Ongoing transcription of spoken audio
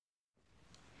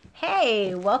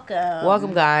Hey, welcome.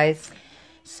 Welcome, guys.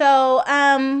 So,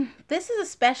 this is a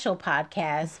special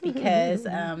podcast because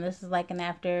this is like an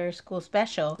after school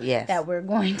special that we're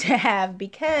going to have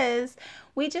because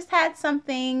we just had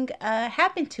something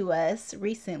happen to us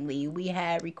recently. We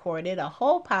had recorded a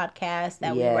whole podcast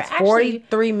that we were actually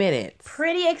 43 minutes.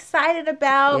 Pretty excited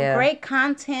about. Great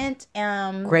content.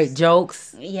 Great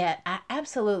jokes. Yeah,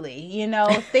 absolutely. You know,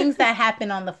 things that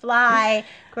happen on the fly,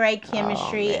 great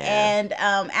chemistry. And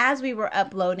as we were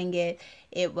uploading it,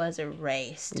 it was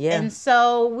erased. Yeah. And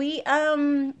so we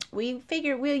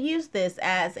figured we'll use this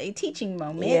as a teaching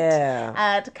moment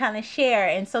to kind of share.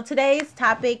 And so today's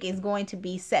topic is going to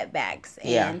be setbacks.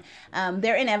 And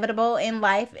they're inevitable in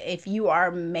life. If you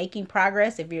are making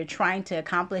progress, if you're trying to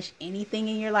accomplish anything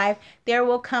in your life, there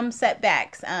will come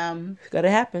setbacks. It's going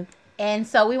to happen. And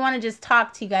so we want to just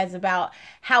talk to you guys about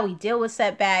how we deal with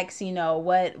setbacks, you know,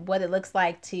 what it looks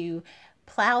like to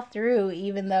plow through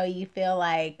even though you feel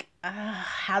like,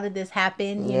 how did this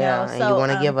happen? You know, so you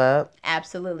want to give up.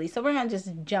 Absolutely. So we're going to just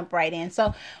jump right in.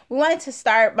 So we wanted to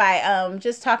start by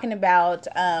just talking about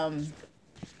not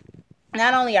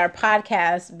only our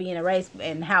podcast being erased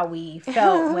and how we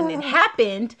felt when it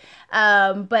happened,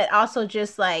 but also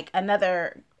just like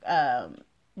another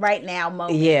right now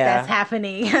moment that's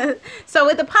happening. So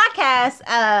with the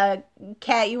podcast,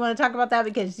 Kat, you want to talk about that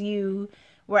because you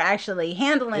were actually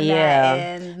handling that.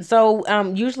 And so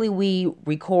usually we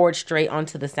record straight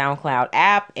onto the SoundCloud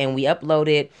app and we upload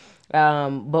it.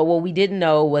 But what we didn't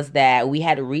know was that we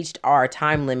had reached our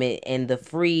time limit in the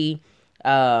free,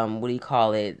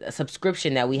 a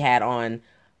subscription that we had on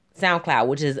SoundCloud,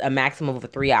 which is a maximum of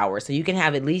 3 hours. So you can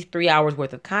have at least 3 hours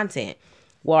worth of content.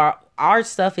 Well, our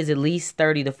stuff is at least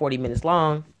 30 to 40 minutes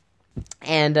long.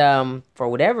 And for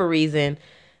whatever reason,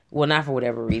 well, not for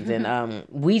whatever reason,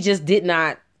 we just did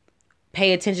not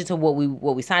pay attention to what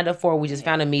we signed up for. We just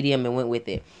found a medium and went with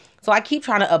it. So I keep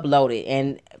trying to upload it.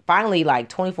 And finally, like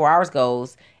 24 hours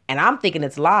goes, and I'm thinking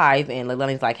it's live. And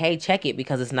Lenny's like, hey, check it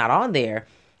because it's not on there.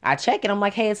 I check it. I'm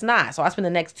like, hey, it's not. So I spend the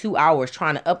next 2 hours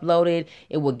trying to upload it.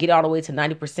 It would get all the way to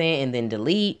 90% and then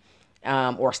delete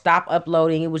or stop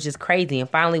uploading. It was just crazy. And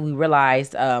finally, we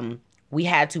realized we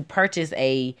had to purchase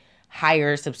a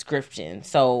higher subscription.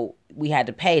 So we had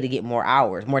to pay to get more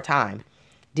hours, more time.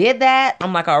 Did that.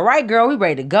 I'm like, all right, girl, we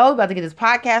ready to go. About to get this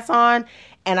podcast on.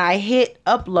 And I hit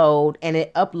upload and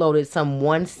it uploaded some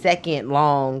 1 second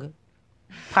long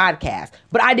podcast.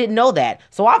 But I didn't know that.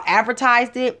 So I've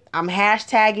advertised it. I'm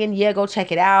hashtagging, go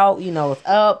check it out. You know, it's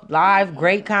up, live,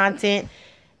 great content.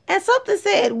 And something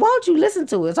said, why don't you listen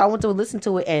to it? So I went to listen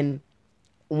to it and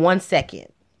 1 second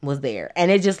was there.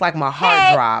 And it just like my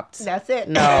heart dropped. That's it.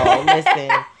 No, listen.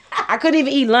 I couldn't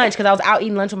even eat lunch because I was out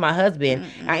eating lunch with my husband.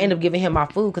 I ended up giving him my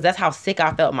food because that's how sick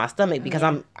I felt in my stomach because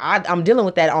I'm dealing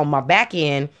with that on my back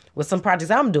end with some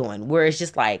projects I'm doing where it's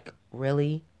just like,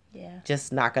 really? Yeah.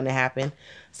 Just not going to happen.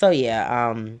 So,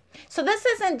 yeah. So this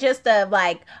isn't just a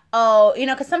like, oh, you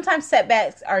know, because sometimes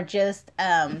setbacks are just...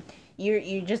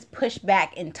 You're just pushed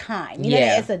back in time. You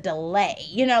know, it's a delay.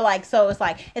 You know, like, so it's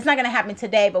like, it's not going to happen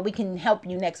today, but we can help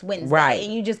you next Wednesday. Right.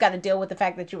 And you just got to deal with the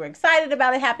fact that you were excited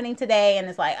about it happening today. And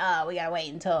it's like, oh, we got to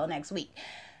wait until next week.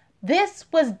 This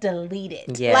was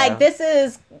deleted. Yeah. Like,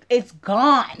 it's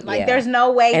gone. Like, there's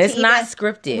no way and it's not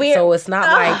scripted. So it's not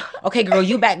like, okay, girl,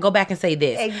 go back and say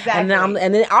this. Exactly.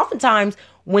 And then oftentimes,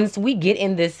 once we get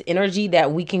in this energy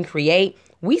that we can create,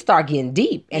 we start getting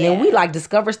deep. And then we like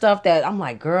discover stuff that I'm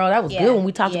like, girl, that was good when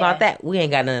we talked about that. We ain't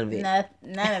got none of it.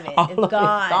 None of it.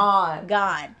 It's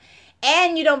gone.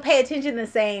 And you don't pay attention the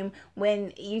same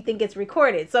when you think it's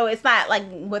recorded. So it's not like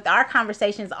with our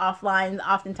conversations offline,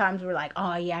 oftentimes we're like,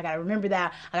 oh yeah, I got to remember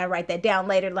that. I got to write that down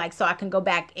later, like, so I can go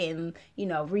back and, you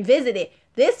know, revisit it.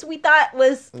 This we thought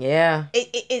was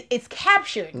it's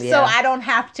captured, so I don't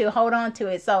have to hold on to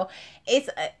it. So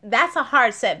that's a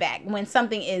hard setback when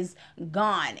something is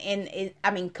gone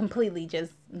and completely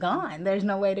just gone. There's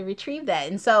no way to retrieve that.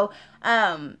 And so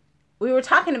we were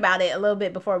talking about it a little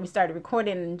bit before we started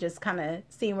recording and just kind of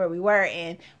seeing where we were,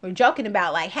 and we're joking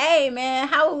about like, hey man,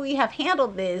 how would we have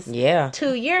handled this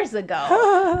 2 years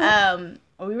ago?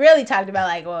 We really talked about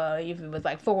like, well, if it was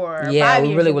like 4 or 5 years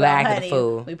we really ago, would act honey, a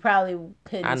fool. We probably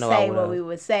couldn't say what we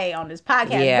would say on this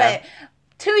podcast. But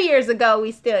 2 years ago,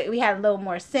 we had a little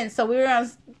more sense. So we were going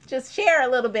to just share a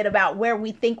little bit about where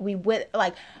we think we would,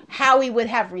 like how we would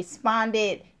have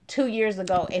responded 2 years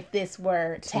ago if this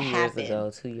were to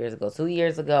happen. 2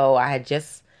 years ago, I had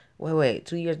just, 2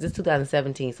 years, this is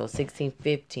 2017, so 16,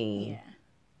 15. Yeah.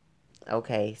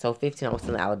 Okay, so 15, I was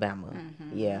still in Alabama.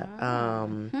 Mm-hmm.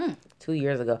 Yeah. 2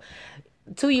 years ago.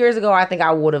 2 years ago, I think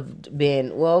I would have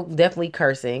been, well, definitely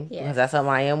cursing because that's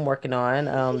something I am working on.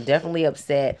 Definitely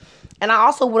upset. And I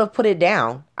also would have put it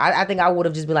down. I think I would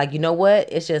have just been like, you know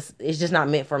what? It's just not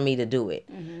meant for me to do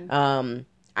it. Mm-hmm.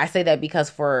 I say that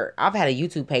because I've had a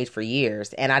YouTube page for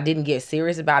years and I didn't get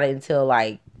serious about it until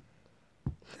like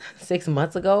 6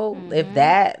 months ago, if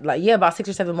that, like, about 6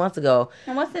 or 7 months ago.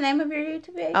 And what's the name of your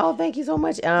YouTube page? Oh, thank you so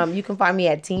much. You can find me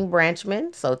at Team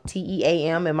Branchman, so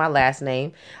TEAM in my last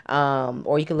name,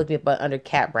 or you can look me up under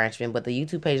Cat Branchman. But the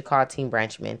YouTube page is called Team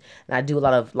Branchman, and I do a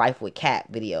lot of life with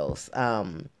cat videos.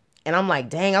 And I'm like,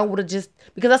 dang, I would have just,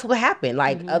 because that's what happened.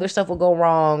 Like, other stuff would go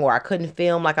wrong, or I couldn't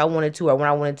film like I wanted to, or when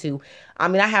I wanted to. I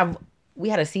mean, we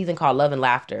had a season called Love and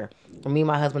Laughter, where me and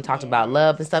my husband talked about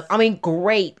love and stuff. I mean,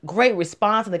 great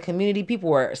response in the community. People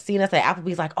were seeing us at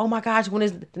Applebee's like, oh my gosh, when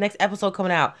is the next episode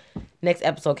coming out? Next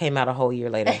episode came out a whole year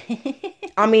later.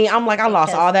 I mean, I'm like, I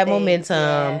lost all that momentum.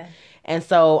 Yeah. And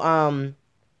so,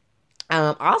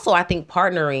 also, I think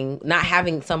partnering, not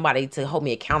having somebody to hold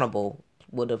me accountable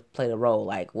would have played a role.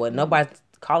 Like, well, nobody's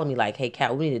calling me like, hey,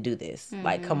 Kat, we need to do this.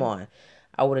 Like, come on.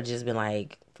 I would have just been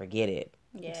like, forget it.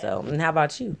 Yeah. So, and how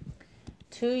about you?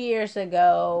 2 years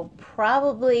ago,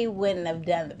 probably wouldn't have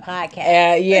done the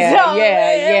podcast.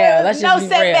 Yeah. Let's just be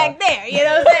setback real. There. You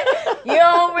know what I'm saying? You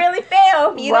don't really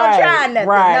fail if you don't try nothing.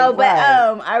 No, but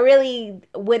I really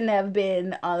wouldn't have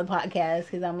been on the podcast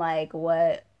because I'm like,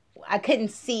 what? I couldn't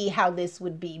see how this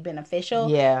would be beneficial.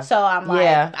 Yeah. So I'm like,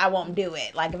 I won't do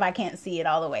it. Like if I can't see it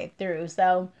all the way through.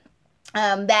 So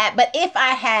but if I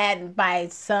had by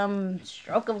some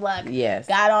stroke of luck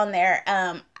got on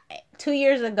there, 2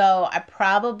 years ago, I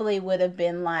probably would have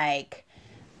been like,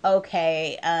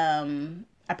 okay,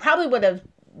 I probably would have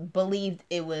believed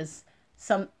it was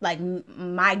some, like,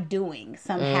 my doing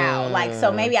somehow. Like,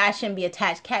 so maybe I shouldn't be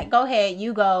attached. Kat, go ahead,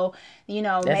 you go. You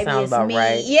know, that maybe it's me.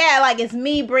 Right. Yeah, like it's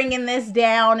me bringing this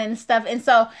down and stuff. And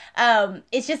so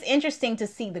it's just interesting to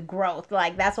see the growth.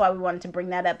 Like, that's why we wanted to bring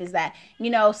that up, is that, you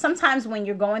know, sometimes when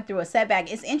you're going through a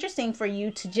setback, it's interesting for you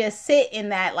to just sit in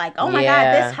that, like, oh my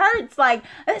God, this hurts. Like,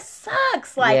 this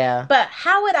sucks. Like, but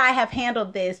how would I have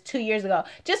handled this 2 years ago?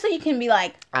 Just so you can be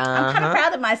like, I'm kind of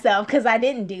proud of myself because I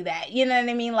didn't do that. You know what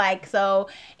I mean? Like, so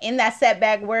in that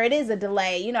setback where it is a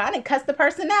delay, you know, I didn't cuss the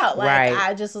person out. Like,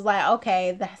 I just was like,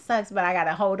 okay, that sucks, but I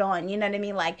gotta hold on. You know what I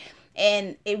mean? Like,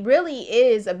 and it really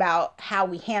is about how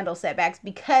we handle setbacks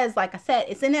because, like I said,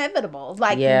 it's inevitable.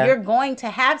 Like, you're going to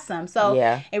have some. So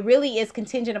it really is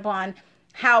contingent upon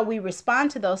how we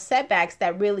respond to those setbacks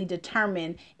that really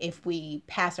determine if we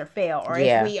pass or fail, or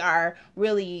if we are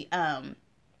really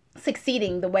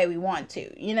succeeding the way we want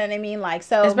to. You know what I mean? Like,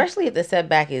 so especially if the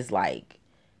setback is like,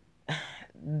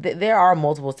 there are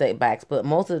multiple setbacks, but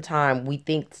most of the time we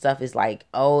think stuff is like,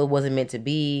 oh, it wasn't meant to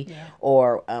be,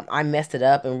 or I messed it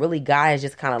up, and really God is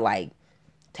just kind of like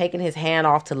taking his hand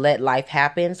off to let life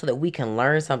happen so that we can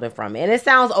learn something from it. And it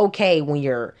sounds okay when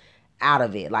you're out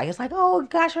of it, like it's like, oh,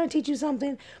 God's trying to teach you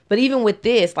something. But even with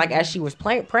this, like as she was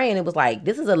praying, it was like,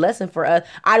 this is a lesson for us.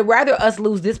 I'd rather us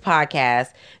lose this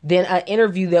podcast than an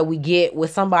interview that we get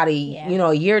with somebody, you know,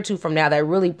 a year or two from now that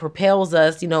really propels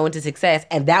us, you know, into success,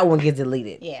 and that one gets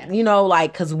deleted. You know,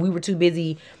 like, because we were too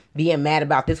busy being mad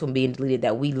about this one being deleted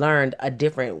that we learned a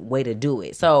different way to do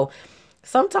it. So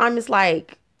sometimes it's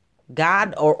like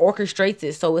God or orchestrates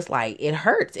it, so it's like it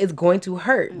hurts. It's going to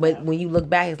hurt, but when you look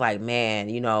back, it's like, man,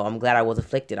 you know, I'm glad I was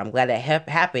afflicted. I'm glad that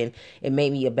happened. It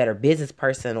made me a better business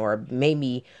person, or made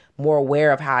me more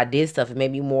aware of how I did stuff. It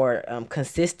made me more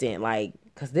consistent. Like,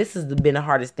 because this has been the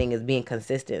hardest thing, is being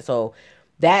consistent. So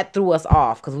that threw us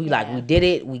off because we we did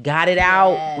it. We got it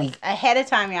out. We ahead of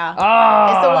time, y'all.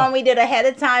 Oh. It's the one we did ahead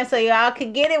of time so y'all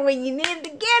could get it when you needed to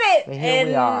get it.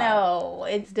 And no,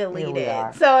 it's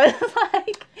deleted. So it's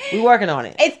like, we're working on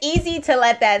it. It's easy to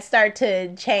let that start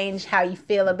to change how you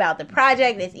feel about the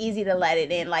project. It's easy to let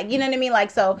it in. Like, you know what I mean? Like,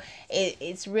 so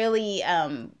it's really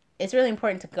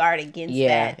important to guard against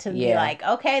that, to be like,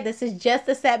 okay, this is just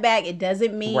a setback. It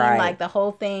doesn't mean like the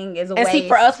whole thing is a waste. And see,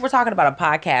 for us, we're talking about a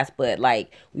podcast, but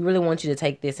like, we really want you to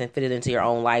take this and fit it into your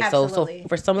own life. Absolutely. So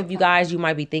for some of you guys, you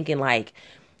might be thinking like,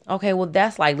 okay, well,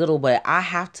 that's like little, but I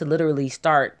have to literally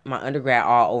start my undergrad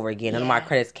all over again. None of my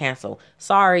credits canceled.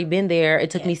 Sorry, been there. It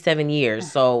took me 7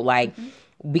 years. So like,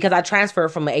 because I transferred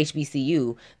from a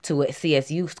HBCU to a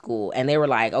CSU school, and they were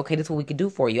like, okay, this is what we could do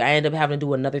for you. I ended up having to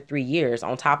do another 3 years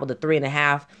on top of the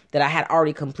 3.5 that I had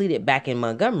already completed back in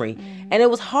Montgomery. And it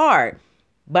was hard.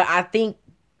 But I think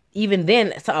even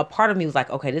then, so a part of me was like,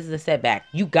 okay, this is a setback.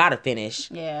 You got to finish.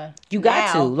 You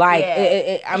got to. Like,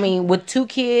 I mean, with 2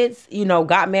 kids, you know,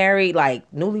 got married, like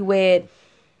newlywed,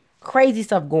 crazy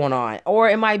stuff going on. Or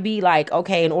it might be like,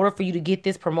 okay, in order for you to get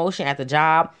this promotion at the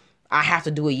job, I have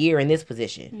to do a year in this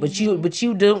position, but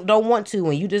you don't want to,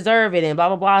 and you deserve it, and blah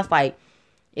blah blah. It's like,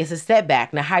 it's a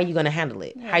setback. Now, how are you going to handle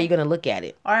it? How are you going to look at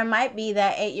it? Or it might be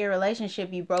that 8-year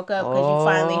relationship you broke up because you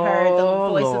finally heard the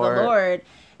voice of the Lord,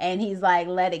 and he's like,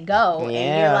 let it go. Yeah.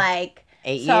 And you're like,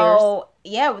 8 years.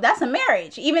 Yeah, that's a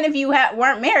marriage. Even if you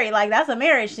weren't married, like, that's a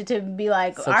marriage to be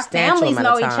like, our families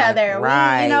know each other.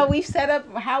 Right. We've set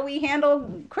up how we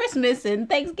handle Christmas and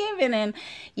Thanksgiving, and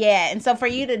and so for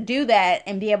you to do that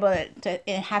and be able to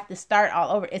and have to start all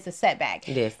over, it's a setback.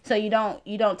 It is. So you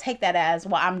don't take that as,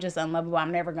 well, I'm just unlovable,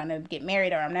 I'm never going to get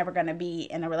married, or I'm never going to be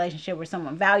in a relationship where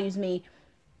someone values me.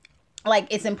 Like,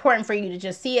 it's important for you to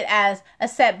just see it as a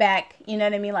setback. You know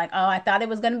what I mean? Like, oh, I thought it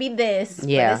was going to be this, but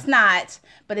it's not.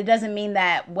 But it doesn't mean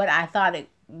that what I thought it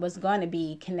was going to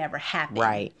be can never happen.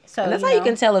 Right. So and that's how you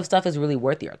can tell if stuff is really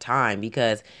worth your time,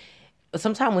 because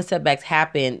sometimes when setbacks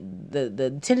happen,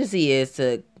 the tendency is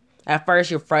to, at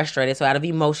first you're frustrated. So out of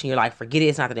emotion, you're like, forget it.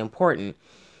 It's not that important.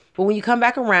 But when you come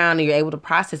back around and you're able to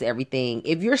process everything,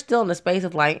 if you're still in the space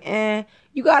of like,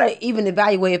 you got to even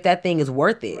evaluate if that thing is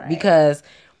worth it. Right. Because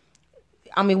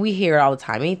I mean, we hear it all the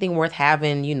time. Anything worth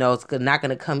having, it's not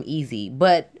going to come easy.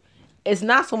 But it's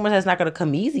not so much that's not going to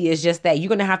come easy. It's just that you're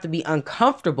going to have to be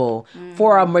uncomfortable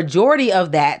for a majority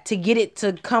of that to get it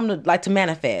to come to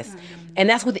manifest. And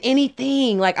that's with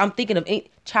anything. Like, I'm thinking of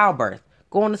childbirth,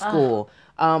 going to school,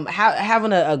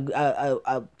 having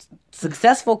a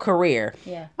successful career.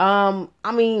 Yeah.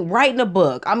 I mean, writing a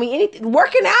book. I mean, anything,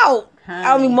 working out. Honey.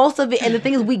 I mean, most of it. And the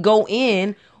thing is, we go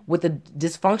in with a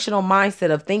dysfunctional mindset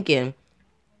of thinking,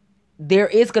 there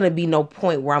is going to be no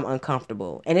point where I'm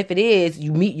uncomfortable. And if it is,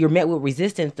 you're met with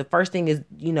resistance. The first thing is,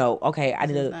 okay,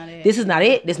 this is not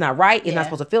it. This is not right. It's not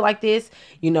supposed to feel like this.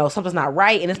 Something's not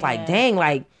right. And it's like, dang,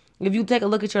 like, if you take a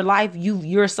look at your life,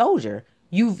 you're a soldier.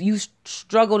 You've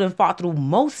struggled and fought through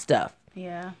most stuff.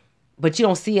 Yeah. But you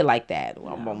don't see it like that.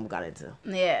 Well, I'm got into.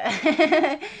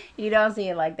 Yeah. You don't see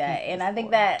it like that. And I think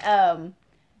that,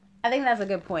 I think that's a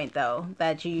good point, though,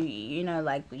 that you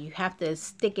like, you have to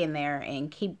stick in there and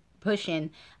keep pushing,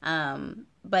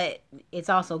 but it's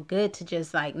also good to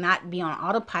just like not be on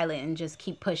autopilot and just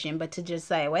keep pushing, but to just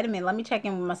say, wait a minute, let me check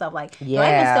in with myself, like, do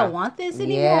I even still want this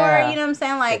anymore? You know what I'm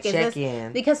saying? Like, is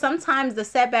this, because sometimes the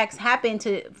setbacks happen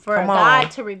for God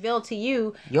to reveal to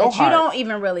you that you don't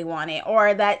even really want it,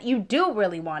 or that you do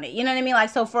really want it. You know what I mean?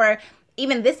 Like, so for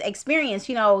even this experience,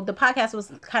 the podcast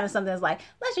was kind of something that's like,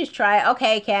 let's just try it.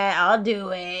 Okay, Kat, I'll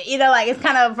do it. Like, it's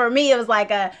kind of, for me, it was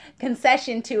like a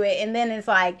concession to it. And then it's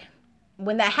like,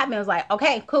 when that happened, it was like,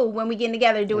 okay, cool. When we get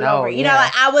together, do it over.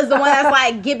 Like, I was the one that's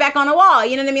like, get back on the wall.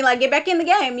 You know what I mean? Like, get back in the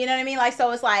game. You know what I mean? Like,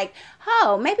 so it's like,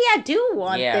 oh, maybe I do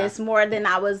want this more than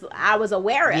I was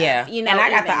aware of. Yeah. And I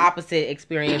got the opposite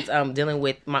experience dealing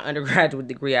with my undergraduate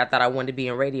degree. I thought I wanted to be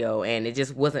in radio, and it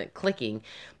just wasn't clicking.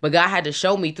 But God had to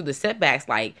show me through the setbacks,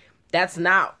 like, that's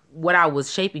not what I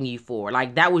was shaping you for.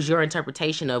 Like, that was your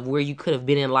interpretation of where you could have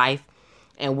been in life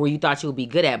and where you thought you would be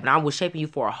good at, but I was shaping you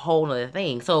for a whole other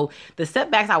thing. So the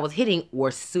setbacks I was hitting were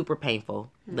super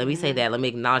painful. Let me say that. Let me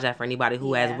acknowledge that for anybody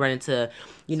who has run into,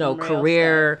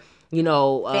 career,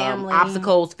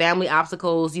 obstacles, family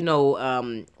obstacles,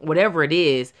 whatever it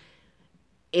is.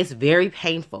 It's very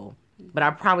painful. But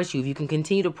I promise you, if you can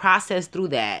continue to process through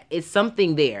that, it's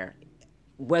something there.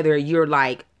 Whether you're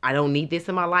like, I don't need this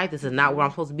in my life, this is not where I'm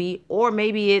supposed to be, or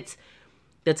maybe it's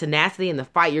the tenacity and the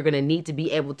fight you're going to need to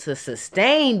be able to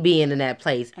sustain being in that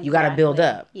place. Exactly. You got to build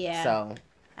up. Yeah. So.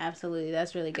 Absolutely.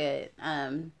 That's really good.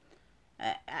 I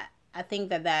think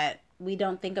that we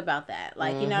don't think about that.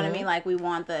 Like, you know what I mean? Like, we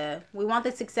want the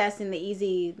success and the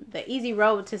easy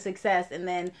road to success. And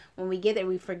then when we get there,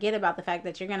 we forget about the fact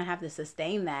that you're going to have to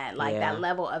sustain that, like that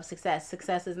level of success.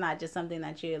 Success is not just something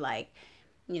that you like,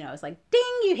 it's like, ding,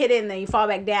 you hit it and then you fall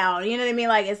back down. You know what I mean?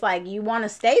 Like, it's like you want to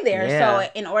stay there. Yeah. So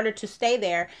in order to stay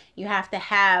there, you have to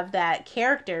have that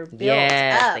character built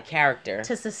up. The character.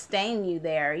 To sustain you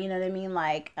there. You know what I mean?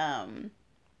 Like, and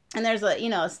there's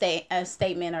a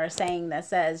statement or a saying that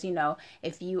says,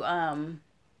 if you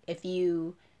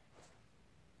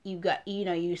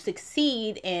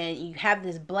succeed and you have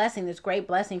this blessing, this great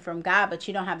blessing from God, but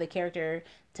you don't have the character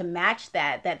to match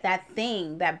that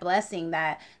thing, that blessing,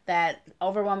 that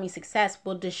overwhelming success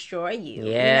will destroy you. Yeah,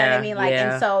 you know what I mean? Like,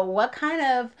 and so what kind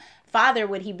of father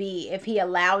would he be if he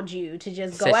allowed you to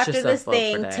just go after this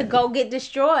thing to go get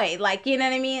destroyed? Like, you know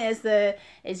what I mean? It's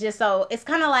just so, it's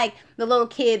kind of like the little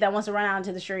kid that wants to run out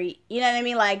into the street. You know what I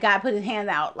mean? Like, God put his hands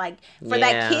out. Like, for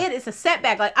that kid, it's a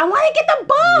setback. Like, I want to get the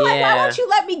ball. Like, why won't you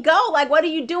let me go? Like, what are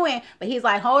you doing? But he's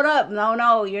like, hold up.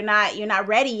 No, you're not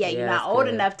ready yet. You're not old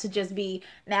enough to just be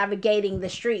navigating the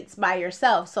streets by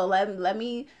yourself. So let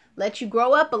me let you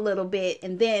grow up a little bit,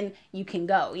 and then you can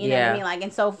go. You know what I mean? Like,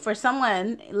 and so for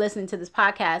someone listening to this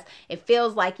podcast, it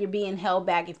feels like you're being held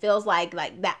back. It feels like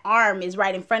that arm is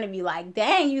right in front of you. Like,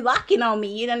 dang, you locking on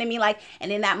me. You know what I mean? Like,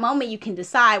 and in that moment, you can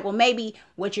decide, well, maybe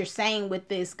what you're saying with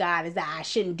this, God, is that I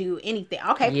shouldn't do anything.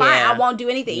 Okay, fine, I won't do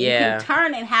anything. You can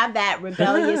turn and have that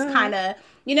rebellious kind of,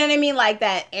 you know what I mean? Like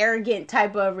that arrogant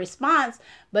type of response.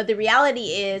 But the reality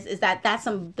is that that's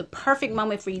the perfect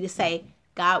moment for you to say,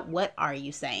 God, what are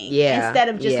you saying? Yeah. Instead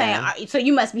of just saying, so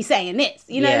you must be saying this.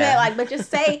 You know what I mean? Like, but just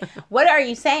say, what are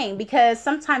you saying? Because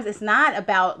sometimes it's not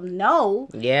about no.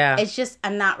 Yeah. It's just,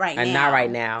 I'm not right now. I'm not right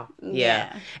now.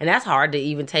 Yeah. And that's hard to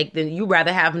even take. You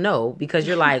rather have no, because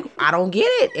you're like, I don't get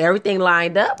it. Everything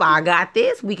lined up. I got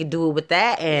this. We could do it with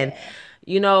that. And,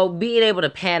 you know, being able to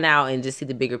pan out and just see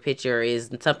the bigger picture is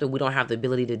something we don't have the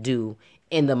ability to do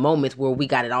in the moments where we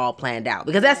got it all planned out.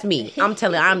 Because that's me. I'm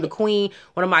telling you, I'm the queen.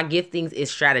 One of my giftings is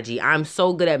strategy. I'm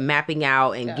so good at mapping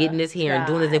out and getting this here and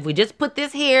doing this. If we just put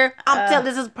this here, I'm telling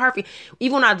this is perfect.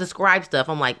 Even when I describe stuff,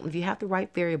 I'm like, if you have the right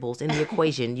variables in the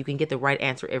equation, you can get the right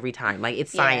answer every time. Like,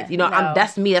 it's science. You know,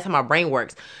 that's me. That's how my brain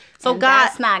works. So and God,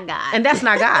 that's not God. And that's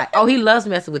not God. Oh, he loves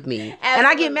messing with me. Absolutely. And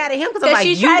I get mad at him because I'm like,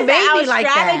 you made me like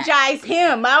that. Strategize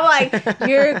him. I'm like,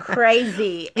 you're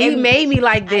crazy. He made me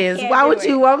like this. Why would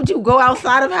you go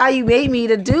outside of how you made me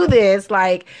to do this?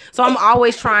 Like, so I'm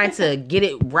always trying to get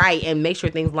it right and make sure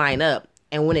things line up.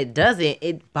 And when it doesn't,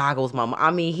 it boggles my mind.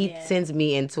 I mean, he sends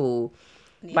me into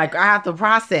like, I have to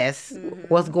process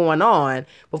what's going on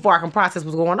before I can process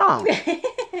what's going on.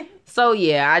 So,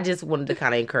 yeah, I just wanted to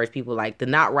kind of encourage people, like, the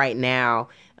not right now,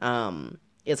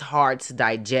 it's hard to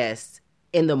digest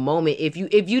in the moment. If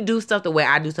you do stuff the way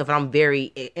I do stuff, and I'm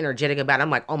very energetic about it, I'm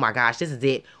like, oh my gosh, this is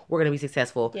it. We're going to be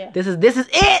successful. Yeah. This is it. This is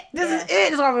it.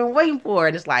 This is what I've been waiting for.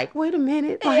 And it's like, wait a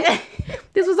minute. Like,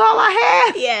 this was all I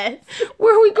had. Yes.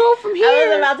 Where do we go from here? I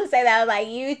was about to say that. I was like,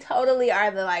 you totally are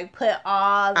the, like, put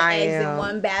all the eggs in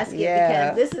one basket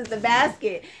because this is the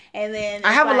basket. And then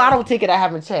I have a lotto ticket I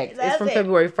haven't checked. It's from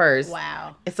February 1st.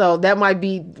 Wow. So that might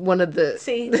be one of the...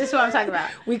 See, this is what I'm talking about.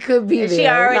 We could be there. She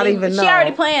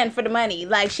already planned for the money.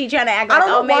 Like, she trying to act like,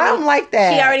 why I'm like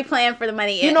that. She already planned for the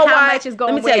money. You know how much is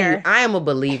going Let me tell you, I am a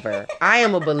believer.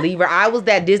 I was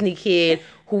that Disney kid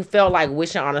who felt like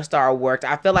wishing on a star worked.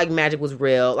 I felt like magic was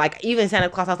real. Like, even Santa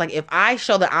Claus, I was like, if I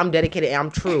show that I'm dedicated and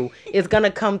I'm true, it's going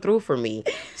to come through for me.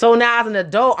 So now as an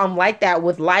adult, I'm like that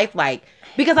with life. Like,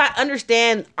 because I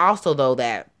understand also, though,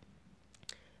 that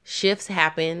shifts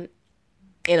happen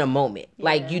in a moment. Yeah.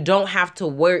 Like, you don't have to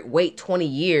wait 20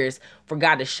 years for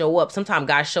God to show up. Sometimes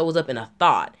God shows up in a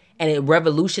thought, and it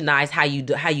revolutionized how you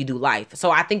do life. So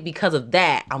I think because of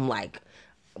that, I'm like,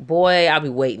 boy, I'll be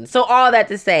waiting. So all that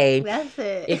to say, that's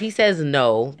it. If he says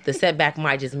no, the setback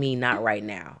might just mean not right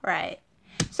now. Right.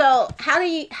 So how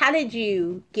did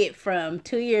you get from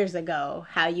 2 years ago,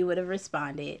 how you would have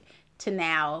responded, to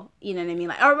now, you know what I mean?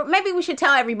 Like, or maybe we should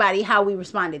tell everybody how we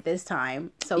responded this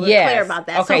time, so we're clear about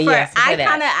that. Okay, so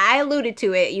I alluded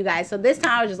to it, you guys. So this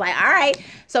time I was just like, all right,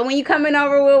 so when you coming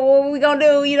over, what we gonna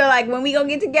do? You know, like, when we gonna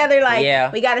get together,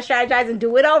 like, we gotta strategize and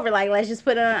do it over. Like, let's just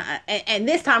put it on, and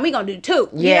this time we gonna do 2. You know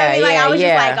what I mean? Like, I was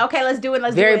just like, okay, let's do it.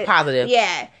 Let's do it. Very positive.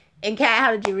 Yeah. And Kat, how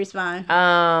did you respond?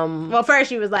 Well, first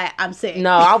she was like, I'm sick.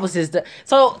 No, I was just...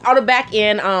 So, on the back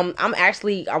end,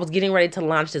 I was getting ready to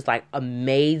launch this, like,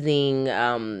 amazing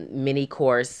mini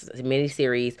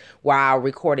series where I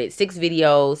recorded 6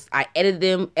 videos. I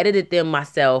edited them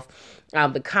myself.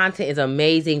 The content is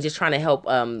amazing. Just trying to help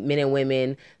men and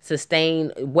women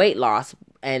sustain weight loss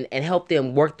and help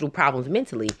them work through problems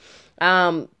mentally.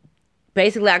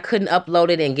 Basically, I couldn't upload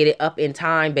it and get it up in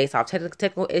time based off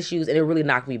technical issues, and it really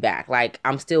knocked me back. Like,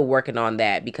 I'm still working on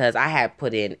that because I had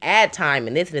put in ad time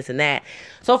and this and that.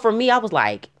 So for me, I was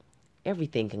like,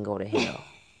 everything can go to hell.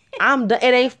 It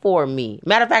ain't for me.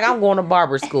 Matter of fact, I'm going to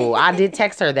barber school. I did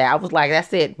text her that. I was like,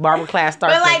 that's it. Barber class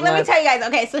starts. But, like, let me tell you guys.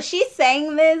 Okay, so she's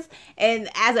saying this, and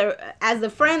as the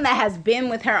friend that has been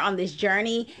with her on this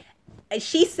journey,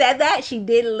 she said that. She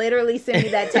did literally send me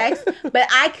that text. But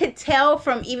I could tell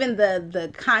from even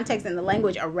the context and the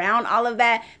language around all of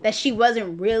that she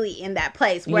wasn't really in that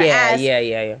place. Whereas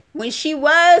when she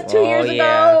was 2 years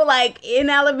ago, like, in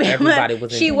Alabama,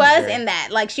 she was in that.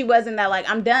 Like, she was in that, like,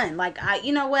 I'm done. Like,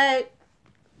 you know what?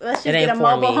 Let's just get a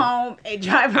mobile home and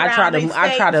drive around.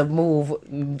 I try to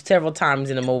move several times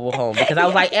in a mobile home because I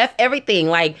was like, F everything.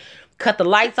 Like, cut the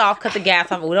lights off, cut the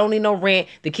gas off. We don't need no rent.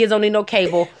 The kids don't need no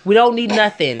cable. We don't need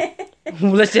nothing.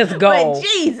 Let's just go. But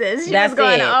Jesus, she was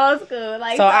going old school.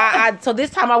 Like, so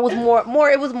this time I was more.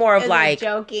 It was more of like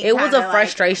joking. It was a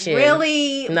frustration. Like,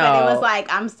 really? No, but it was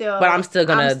like I'm still gonna I'm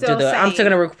still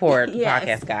gonna record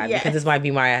podcast guide because this might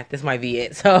be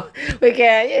it. So we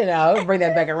can bring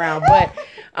that back around.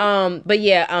 But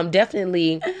yeah,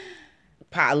 definitely.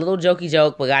 A little jokey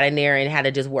joke, but got in there and had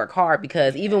to just work hard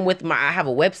because even with I have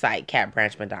a website,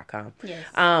 katbranchman.com.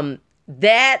 Yes.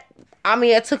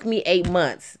 It took me 8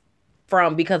 months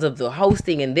because of the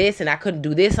hosting and this, and I couldn't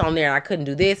do this on there, and I couldn't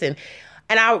do this, and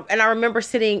I remember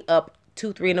sitting up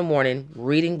 2-3 in the morning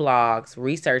reading blogs,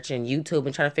 researching YouTube,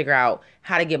 and trying to figure out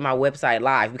how to get my website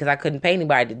live because I couldn't pay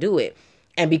anybody to do it,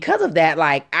 and because of that,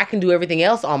 like I can do everything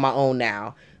else on my own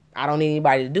now. I don't need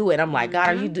anybody to do it. I'm like,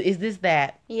 God, is this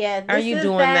that? Yeah, are you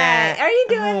doing that? Are you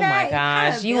doing that? Oh my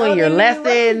gosh, you and your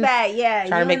lessons. Yeah,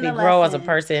 trying to make me grow as a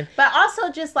person. But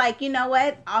also, just like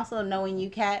what? Also knowing you,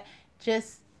 Kat,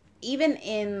 just even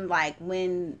in like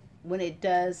when it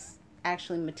does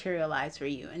actually materialize for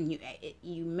you, and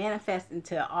you manifest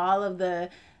into all of the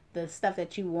stuff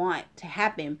that you want to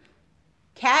happen.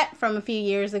 Kat from a few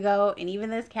years ago, and even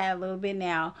this Kat a little bit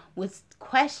now, was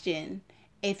questioned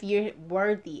if you're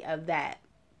worthy of that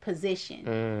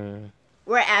position.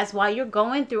 Whereas while you're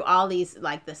going through all these,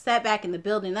 like the setback and the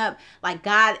building up, like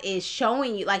God is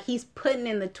showing you, like he's putting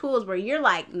in the tools where you're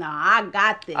like, no, I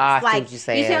got this. Like, you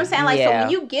see what I'm saying? Like, so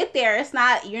when you get there,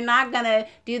 you're not going to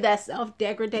do that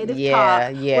self-degradative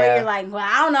talk where you're like, well,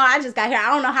 I don't know. I just got here. I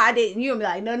don't know how I did. And you're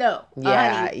going to be like, no,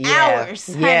 honey, hours.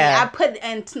 Honey, I put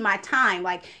into my time.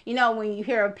 Like, when you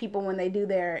hear of people when they do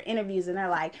their interviews and they're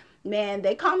like, man,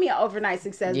 they call me an overnight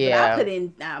success, but I put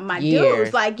in my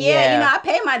dues. Like, I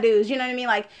pay my dues. You know what I mean?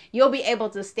 Like, you'll be able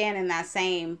to stand in that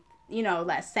same,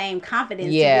 that same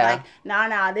confidence. Yeah. To be like,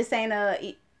 no, this ain't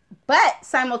but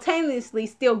simultaneously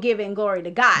still giving glory to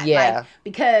God. Yeah. Like,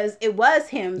 because it was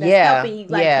him that's helping you.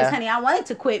 Like, because, honey, I wanted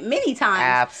to quit many times.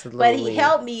 Absolutely. But he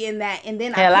helped me in that. And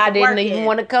then I didn't even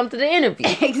want to come to the interview.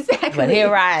 Exactly. But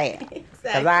here I am.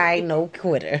 Because I ain't no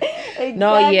quitter. Exactly.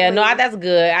 No, that's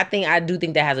good. I do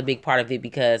think that has a big part of it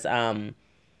because in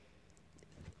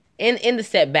the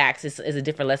setbacks, it's a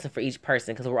different lesson for each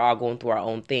person because we're all going through our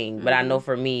own thing. But I know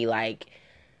for me, like,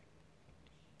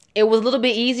 it was a little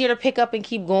bit easier to pick up and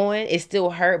keep going. It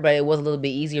still hurt, but it was a little bit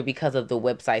easier because of the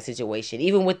website situation.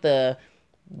 Even with the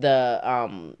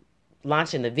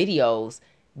launching the videos,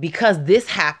 because this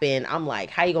happened, I'm like,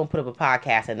 how you gonna put up a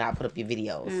podcast and not put up your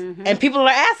videos? And people are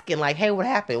asking, like, hey, what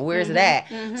happened? Where's it at?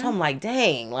 So I'm like,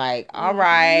 dang, like, all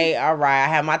right. I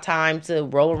have my time to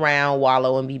roll around,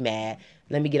 wallow, and be mad.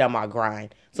 Let me get on my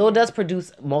grind. So it does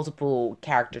produce multiple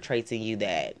character traits in you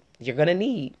that you're gonna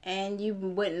need. And you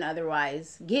wouldn't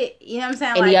otherwise get, you know what I'm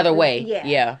saying? Any other way.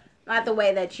 Yeah. Not the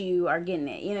way that you are getting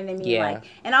it. You know what I mean? Yeah. Like,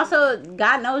 and also,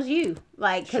 God knows you.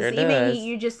 Like, because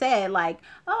you just said, like,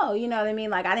 oh, you know what I mean?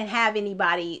 Like, I didn't have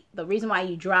anybody. The reason why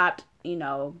you dropped,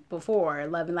 before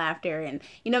Love and Laughter, and,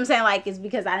 you know what I'm saying? Like, it's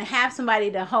because I didn't have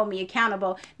somebody to hold me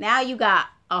accountable. Now you got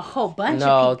a whole bunch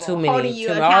of people holding you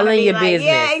accountable. All in your business.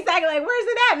 Yeah, exactly. Like, where's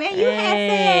it at, man? You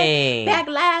had said back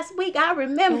last week, I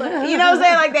remember. You know what I'm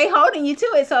saying? Like, they holding you to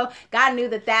it. So God knew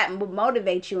that would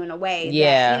motivate you in a way. That, you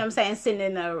know what I'm saying? Sitting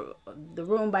in the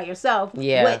room by yourself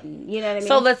wouldn't. You know what I mean?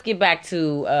 So let's get back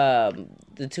to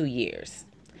the 2 years.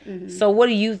 So what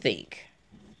do you think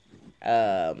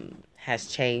has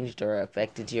changed or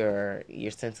affected your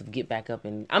sense of get back up?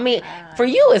 And I mean, for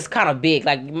you, it's kind of big.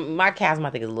 Like, my chasm,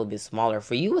 I think, is a little bit smaller.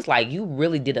 For you, it's like you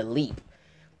really did a leap.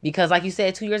 Because like you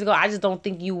said 2 years ago, I just don't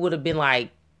think you would have been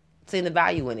like seeing the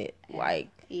value in it. Like,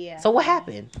 so what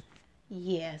happened?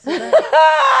 Yes.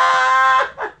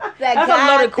 That's a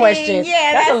loaded question.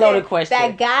 Yeah, that's a loaded question.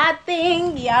 That God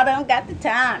thing, y'all don't got the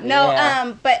time.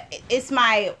 No, but it's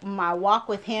my walk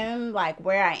with him, like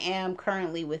where I am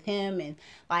currently with him, and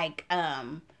like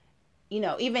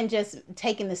even just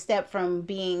taking the step from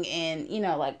being in,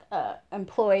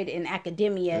 employed in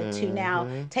academia to now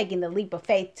taking the leap of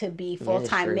faith to be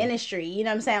full-time ministry. You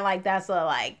know what I'm saying? Like, that's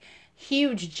a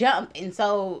huge jump. And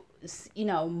so,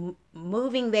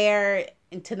 moving there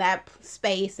into that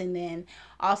space, and then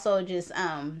also just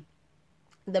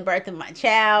the birth of my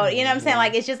child, you know what I'm saying?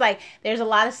 Like, it's just like there's a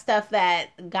lot of stuff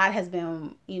that God has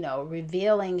been,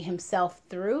 revealing himself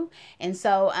through. And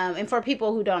so and for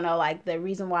people who don't know, like, the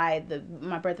reason why the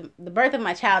birth of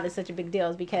my child is such a big deal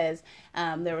is because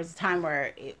there was a time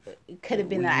where it could have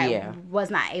been that I was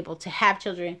not able to have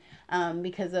children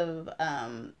because of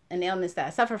an illness that I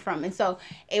suffer from. And so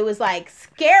it was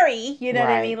scary, you know what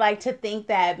I mean? Like, to think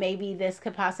that maybe this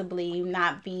could possibly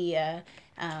not be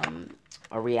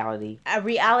a reality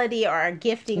or a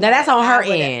gifting. Now that's on her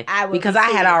end because I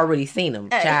had already seen them.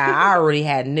 Child, I already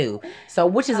had knew. So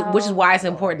which is why it's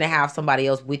important to have somebody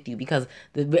else with you, because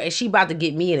she about to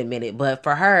get me in a minute, but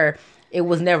for her it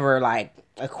was never like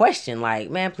a question. Like,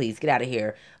 man, please get out of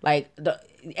here. Like,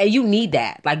 and you need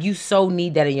that. Like, you so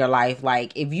need that in your life.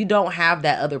 Like, if you don't have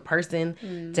that other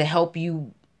person to help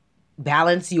you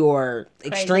balance your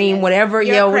extreme whatever,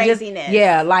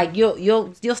 craziness. Like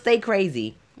you'll stay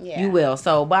crazy. Yeah. You will.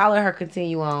 So, but I'll let her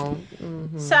continue on.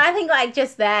 Mm-hmm. So I think like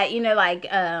just that, like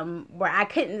where I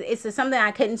couldn't. It's something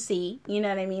I couldn't see. You know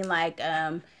what I mean? Like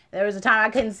there was a time I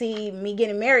couldn't see me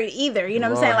getting married either. You know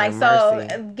what I'm saying? Like,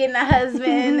 so getting a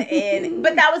husband,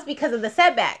 but that was because of the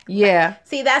setback. Yeah.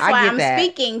 See, that's why I'm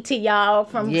speaking to y'all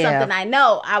from something I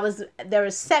know. There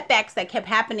was setbacks that kept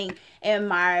happening in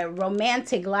my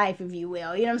romantic life, if you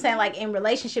will. You know what I'm saying? Like in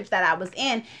relationships that I was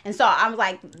in. And so I was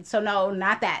like, so no,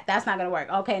 not that. That's not going to work.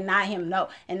 Okay, not him. No.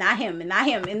 And not him. And not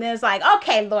him. And then it's like,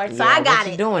 okay, Lord, so I got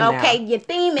it. Okay, now? Your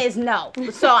theme is no.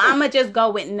 So I'm going to just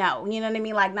go with no. You know what I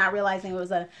mean? Like not realizing it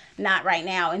was a not right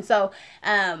now. And so,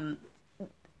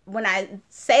 when I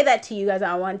say that to you guys,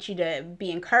 I want you to be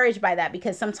encouraged by that,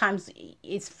 because sometimes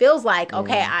it feels like,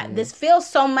 okay, this feels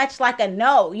so much like a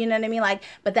no, you know what I mean? Like,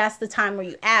 but that's the time where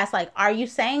you ask, like, are you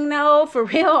saying no for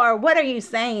real, or what are you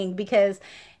saying? Because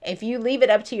if you leave it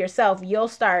up to yourself, you'll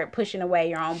start pushing away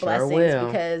your own blessings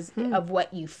because of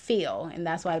what you feel. And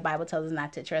that's why the Bible tells us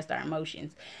not to trust our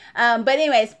emotions. But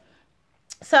anyways,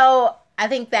 so I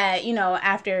think that,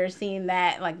 after seeing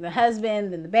that, like the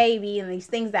husband and the baby and these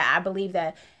things that I believe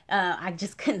that I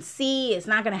just couldn't see, it's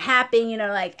not going to happen,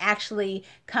 like actually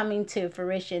coming to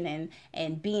fruition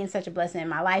and being such a blessing in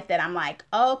my life, that I'm like,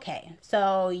 okay,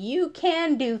 so you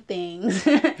can do things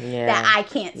that I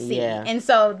can't see. Yeah. And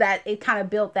so that it kind of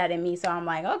built that in me. So I'm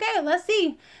like, okay, let's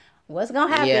see what's going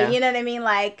to happen. Yeah. You know what I mean?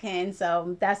 Like, and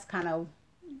so that's kind of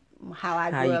how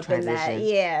I grew up in that.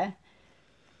 Yeah.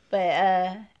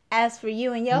 But, as for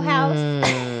you and your house,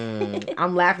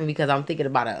 I'm laughing because I'm thinking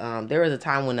about there was a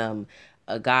time when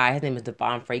a guy, his name is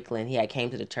Devon Franklin, he had came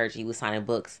to the church, he was signing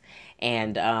books,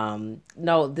 and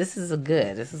no, this is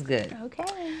good.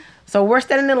 Okay. So we're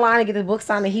standing in line to get the book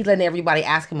signed, and he's letting everybody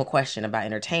ask him a question about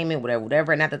entertainment,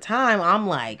 whatever. And at the time, I'm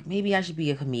like, maybe I should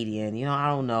be a comedian. I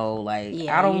don't know. Like,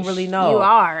 I don't really know. You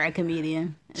are a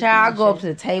comedian. Child, I go up to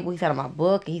the table, he's out of my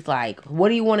book, and he's like, what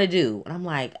do you want to do? And I'm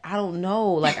like, I don't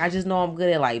know. Like, I just know I'm good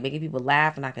at, like, making people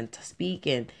laugh, and I can speak,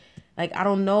 and, like, I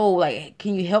don't know. Like,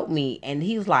 can you help me? And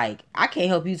he was like, I can't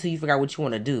help you till you figure out what you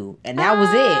want to do. And that was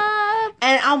it.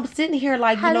 And I'm sitting here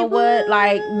like, you know what?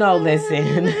 Like, no,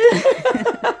 listen.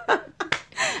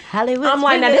 Hollywood. I'm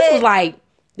like, now this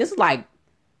was like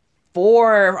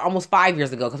 4, almost 5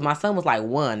 years ago, because my son was like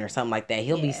 1 or something like that.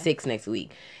 He'll be 6 next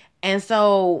week. And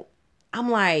so I'm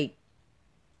like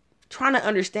trying to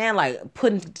understand, like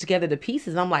putting together the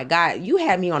pieces. I'm like, God, you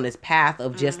had me on this path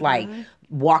of just like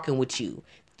walking with you.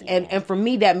 Yeah. And for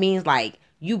me, that means like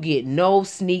you get no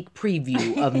sneak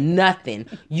preview of nothing.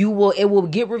 It will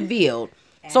get revealed.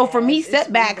 So for me,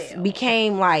 setbacks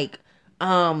became like,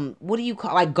 what do you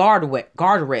call, like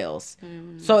guardrails.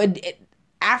 So it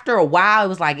after a while, it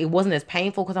was like, it wasn't as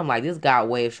painful, because I'm like, this God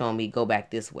way of showing me go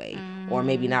back this way, or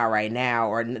maybe not right now,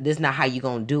 or this is not how you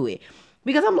gonna do it.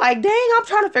 Because I'm like, dang, I'm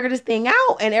trying to figure this thing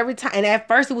out. And every time, and at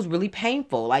first it was really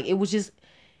painful. Like,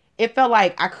 it felt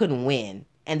like I couldn't win.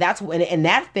 And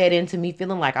that fed into me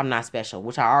feeling like I'm not special,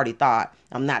 which I already thought.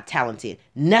 I'm not talented.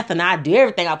 Nothing I do,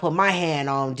 everything I put my hand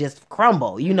on just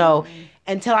crumble,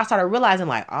 until I started realizing,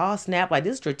 like, oh, snap, like,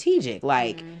 this is strategic.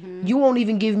 Like, you won't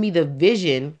even give me the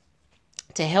vision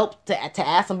to help to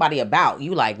ask somebody about.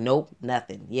 You like, nope,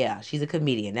 nothing. Yeah, she's a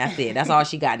comedian. That's it. That's all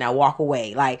she got. Now walk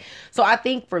away. Like, so I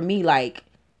think for me, like,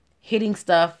 hitting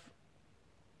stuff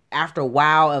after a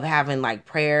while of having like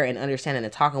prayer and understanding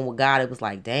and talking with God, it was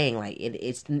like, dang, like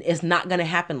it's not gonna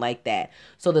happen like that.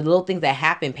 So the little things that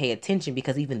happen, pay attention,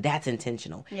 because even that's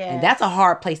intentional. Yeah. And that's a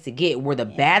hard place to get, where the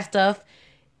bad stuff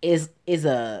is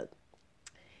a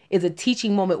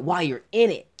teaching moment while you're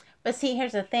in it. But see,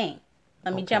 here's the thing.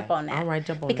 Let me jump on that. All right,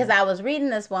 jump on because I was reading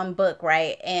this one book,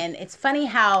 right? And it's funny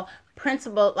how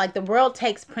like the world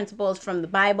takes principles from the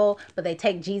Bible, but they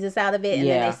take Jesus out of it, and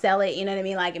then they sell it, you know what I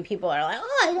mean? Like, and people are like,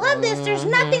 oh, I love this. There's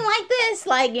nothing like this.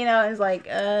 Like, it's like,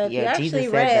 you actually Jesus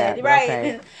read. That, right.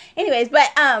 Okay. Anyways,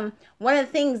 but one of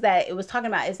the things that it was talking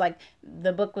about is like,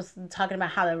 the book was talking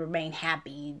about how to remain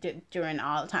happy during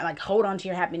all the time, like hold on to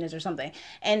your happiness or something.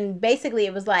 And basically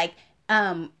it was like,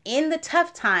 in the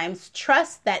tough times,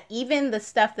 trust that even the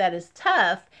stuff that is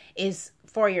tough is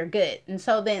for your good. And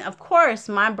so then, of course,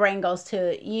 my brain goes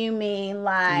to, you mean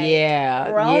like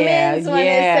Romans when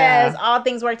it says all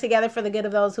things work together for the good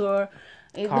of those who love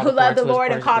the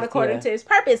Lord and called according to his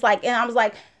purpose. Like, and I was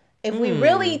like, if we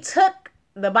really took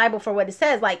the Bible for what it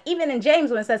says, like even in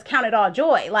James when it says count it all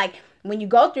joy, like when you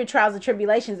go through trials and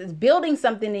tribulations, it's building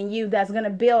something in you that's going to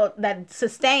build, that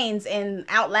sustains and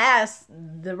outlasts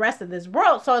the rest of this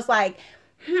world. So it's like,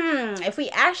 if we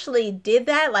actually did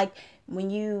that, like when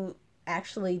you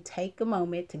actually take a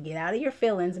moment to get out of your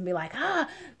feelings and be like,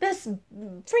 this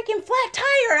freaking flat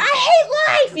tire, I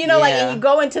hate life, you know, like, and you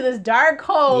go into this dark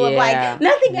hole of like,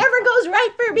 nothing ever goes right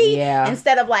for me.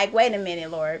 Instead of like, wait a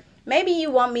minute, Lord, maybe you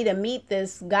want me to meet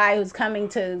this guy who's coming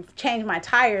to change my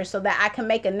tires so that I can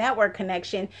make a network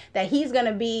connection, that he's going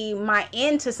to be my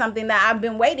end to something that I've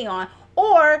been waiting on,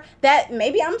 or that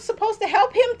maybe I'm supposed to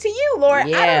help him to you, Lord.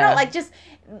 I don't know, like just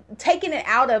taking it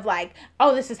out of like,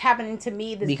 oh, this is happening to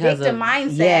me, this victim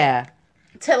mindset,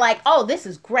 to like, oh, this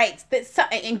is great,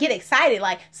 and get excited,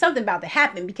 like something about to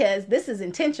happen because this is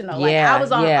intentional. Like I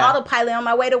was on autopilot on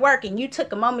my way to work, and you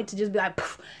took a moment to just be like,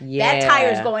 that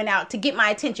tire's going out to get my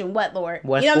attention. What, Lord?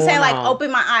 What's you know what I'm saying? on? Like, open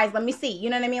my eyes, let me see. You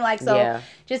know what I mean? Like, so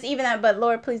just even that. But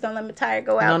Lord, please don't let my tire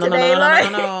go out today,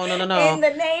 Lord. No. In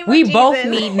the name we of Jesus. both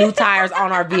need new tires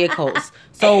on our vehicles.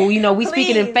 So, you know, we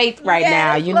speaking in faith right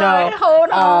now, you Lord, know.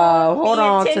 Hold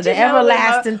on to the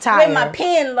everlasting tire. With my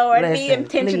pen, Lord. Listen, be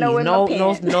intentional with my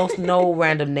pen. No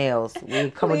random nails.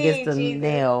 We come against the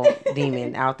nail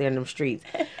demon out there in them streets.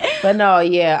 But no,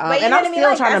 and I'm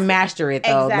still trying to master it,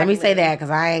 though. Exactly. Let me say that, because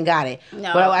I ain't got it.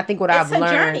 No. But I think what I've learned,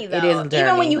 journey, though. It is a journey.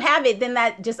 Even when you have it, then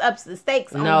that just ups the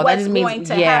stakes on what's going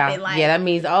to happen. Like, that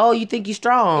means, you think you're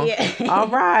strong. All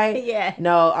right.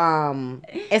 No,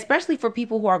 especially for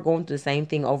people who are going through the same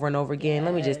thing over and over again.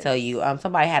 Let me just tell you,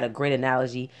 somebody had a great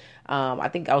analogy. I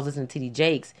think I was listening to TD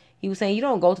Jakes. He was saying, you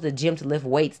don't go to the gym to lift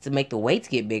weights to make the weights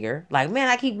get bigger. Like, man,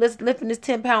 I keep lifting this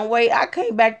 10-pound weight. I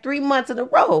came back 3 months in a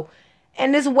row,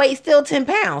 and this weight's still 10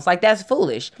 pounds. Like, that's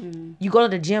foolish. You go to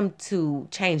the gym to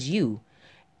change you,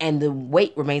 and the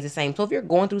weight remains the same. So if you're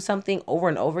going through something over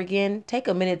and over again, take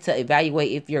a minute to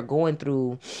evaluate if you're going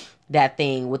through that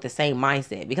thing with the same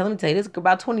mindset. Because let me tell you, this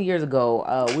about 20 years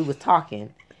ago, we was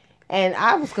talking, and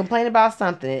I was complaining about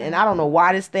something, and I don't know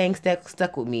why this thing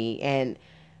stuck with me. And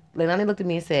Leilani looked at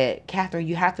me and said, Catherine,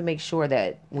 you have to make sure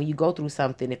that when you go through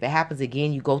something, if it happens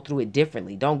again, you go through it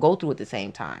differently. Don't go through it at the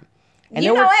same time. And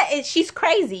you know what? She's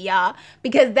crazy, y'all,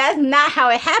 because that's not how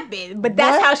it happened, but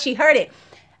that's how she heard it.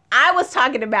 I was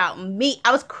talking about me.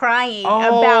 I was crying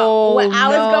about what I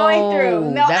was going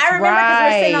through. No, I remember because we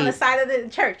were sitting on the side of the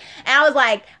church. And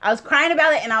I was crying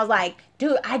about it, and I was like,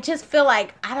 dude, I just feel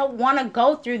like I don't want to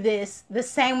go through this the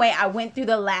same way I went through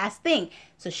the last thing.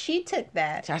 So she took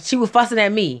that. She was fussing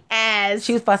at me.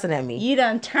 She was fussing at me. You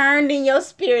done turned in your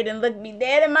spirit and looked me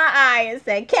dead in my eye and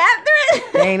said,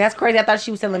 Catherine. Dang, that's crazy. I thought she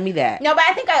was telling me that. No, but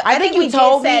I think you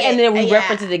told me, and then we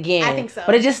referenced it again. I think so.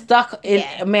 But it just stuck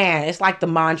in, man, it's like the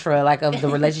mantra, like, of the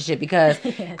relationship, because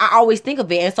I always think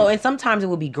of it. And sometimes it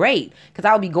would be great, because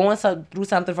I would be going through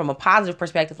something from a positive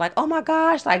perspective, like, oh my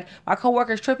gosh, like, my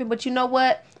coworker's tripping, but you know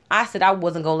what? I said I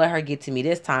wasn't going to let her get to me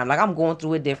this time. Like, I'm going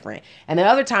through it different. And the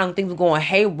other time, things were going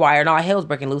haywire and all hell's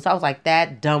breaking loose. I was like,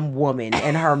 that dumb woman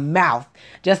in her mouth,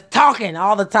 just talking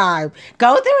all the time.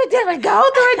 Go through it different. Go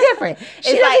through it different.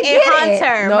 She it's like, it haunts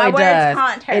her. No, My it words does.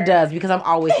 Haunt her. It does, because I'm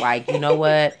always like, you know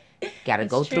what? Gotta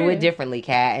go through it differently,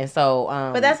 Kat. And so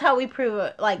but that's how we prove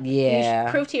it. Like, you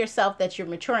prove to yourself that you're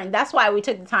maturing. That's why we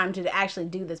took the time to actually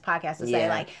do this podcast, to say,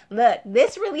 like, look,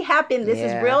 this really happened. This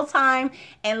is real time.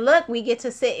 And look, we get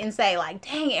to sit and say, like,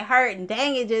 dang, it hurt, and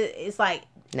dang, it's like,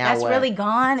 now that's what? Really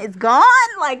gone. It's gone.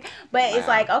 Like, but it's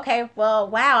like, okay, well,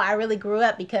 wow, I really grew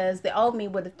up, because the old me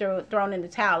would have thrown in the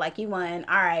towel. Like, you won.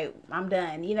 All right, I'm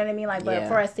done. You know what I mean? Like, but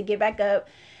for us to get back up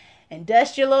and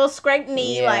dust your little scraped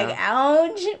knee, like,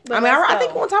 ouch. But I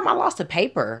think one time I lost a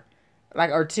paper,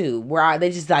 like, or two, where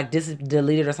they just like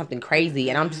deleted or something crazy,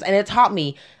 and and it taught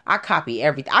me, I copy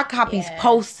everything. I copy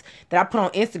posts that I put on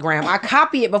Instagram. I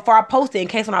copy it before I post it, in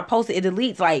case when I post it, it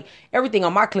deletes like everything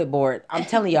on my clipboard. I'm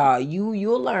telling y'all,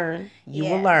 you'll learn. You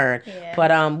will learn. Yeah.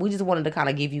 But we just wanted to kind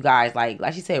of give you guys, like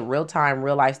she said, real time,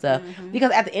 real life stuff.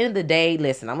 Because at the end of the day,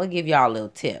 listen, I'm gonna give y'all a little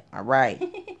tip. All right.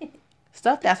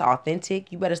 Stuff that's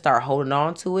authentic, you better start holding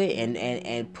on to it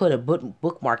and put a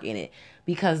bookmark in it.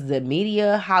 Because the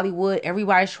media, Hollywood,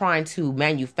 everybody's trying to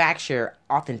manufacture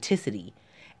authenticity.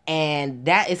 And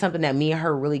that is something that me and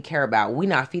her really care about. We're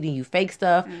not feeding you fake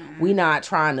stuff. We not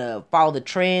trying to follow the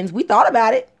trends. We thought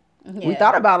about it. We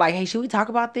thought about like, hey, should we talk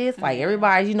about this? Like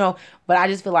everybody, you know, but I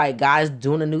just feel like God is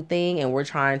doing a new thing and we're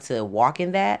trying to walk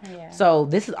in that. Yeah. So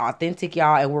this is authentic,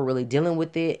 y'all, and we're really dealing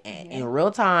with it in real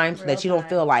time so that you don't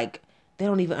feel like they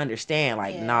don't even understand.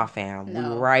 Like, nah, fam,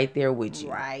 we're right there with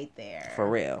you. Right there. For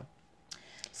real.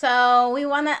 So we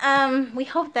want to, we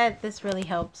hope that this really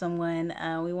helps someone.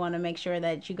 We want to make sure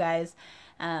that you guys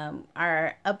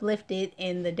are uplifted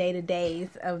in the day-to-days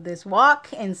of this walk,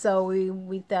 and so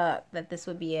we thought that this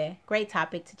would be a great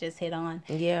topic to just hit on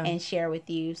and share with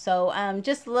you. So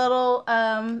just a little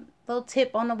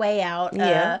tip on the way out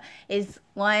is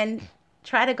one,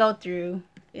 try to go through,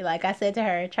 like I said to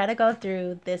her, try to go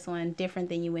through this one different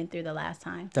than you went through the last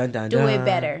time. Dun, dun, do dun.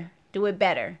 it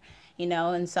better. You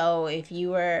know, and so if you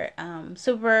were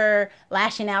super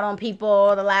lashing out on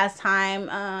people the last time,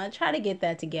 try to get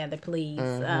that together, please.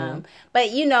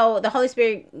 But, you know, the Holy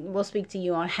Spirit will speak to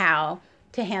you on how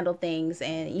to handle things.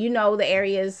 And, you know, the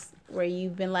areas where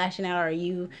you've been lashing out or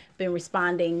you've been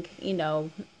responding, you know,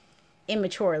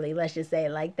 immaturely, let's just say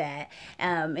it like that.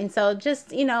 And so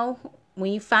just, you know,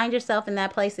 when you find yourself in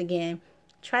that place again,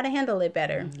 try to handle it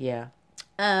better. Yeah.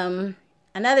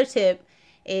 Another tip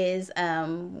is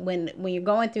when you're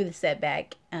going through the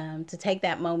setback, to take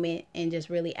that moment and just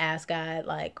really ask God,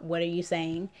 like, what are you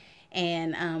saying?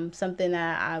 And something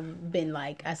that I've been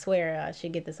like, I swear I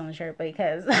should get this on a shirt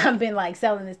because I've been like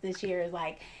selling this year is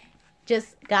like,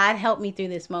 just God help me through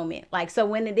this moment. Like, so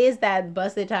when it is that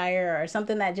busted tire or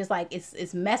something that just like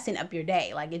it's messing up your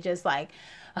day, like it just like,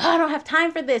 oh, I don't have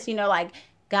time for this, you know, like,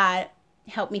 God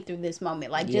help me through this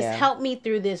moment. Like, just help me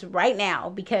through this right now,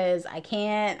 because I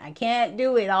can't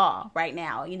do it all right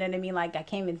now. You know what I mean? Like, I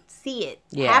can't even see it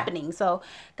happening. So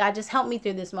God, just help me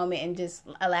through this moment and just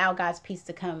allow God's peace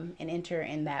to come and enter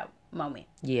in that moment.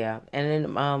 Yeah. And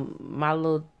then my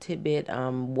little tidbit,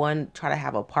 one, try to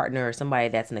have a partner or somebody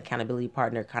that's an accountability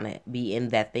partner kind of be in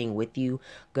that thing with you,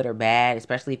 good or bad,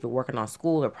 especially if you're working on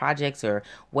school or projects or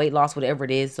weight loss, whatever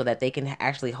it is, so that they can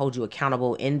actually hold you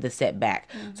accountable in the setback.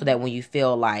 So that when you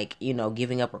feel like, you know,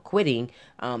 giving up or quitting,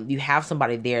 you have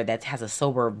somebody there that has a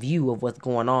sober view of what's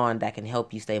going on that can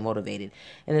help you stay motivated.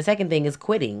 And the second thing is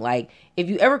quitting. Like, if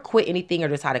you ever quit anything or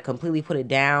decide to completely put it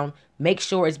down, make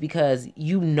sure it's because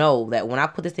you know that when I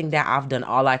put this thing down, I've done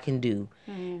all I can do.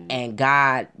 And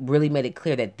God really made it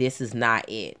clear that this is not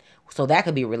it. So that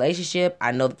could be a relationship.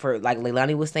 I know, for like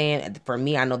Leilani was saying, for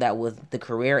me, I know that was the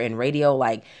career in radio.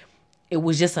 Like, it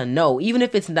was just a no. Even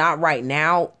if it's not right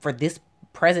now, for this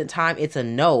present time, it's a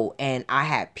no. And I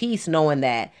had peace knowing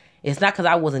that it's not because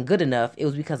I wasn't good enough. It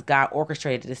was because God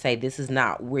orchestrated to say, this is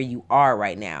not where you are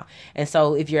right now. And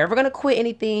so if you're ever going to quit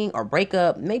anything or break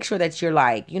up, make sure that you're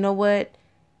like, you know what?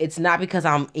 It's not because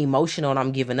I'm emotional and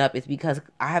I'm giving up. It's because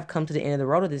I have come to the end of the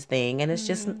road of this thing. And it's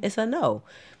just, it's a no.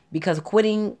 Because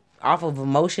quitting off of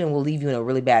emotion will leave you in a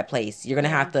really bad place. You're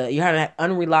going to have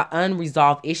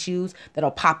unresolved issues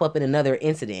that'll pop up in another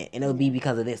incident, and it'll be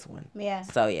because of this one. Yeah.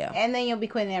 So, yeah. And then you'll be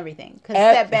quitting everything, because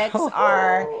setbacks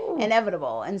are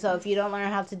inevitable. And so if you don't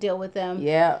learn how to deal with them,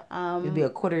 you'll be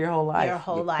a quitter your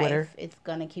whole life. It's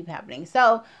going to keep happening.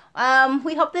 So,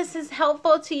 we hope this is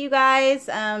helpful to you guys.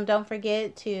 Don't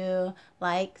forget to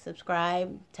like,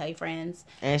 subscribe, tell your friends.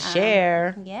 And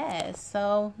share. Yes.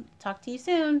 So, talk to you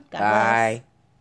soon. God Bye. bless.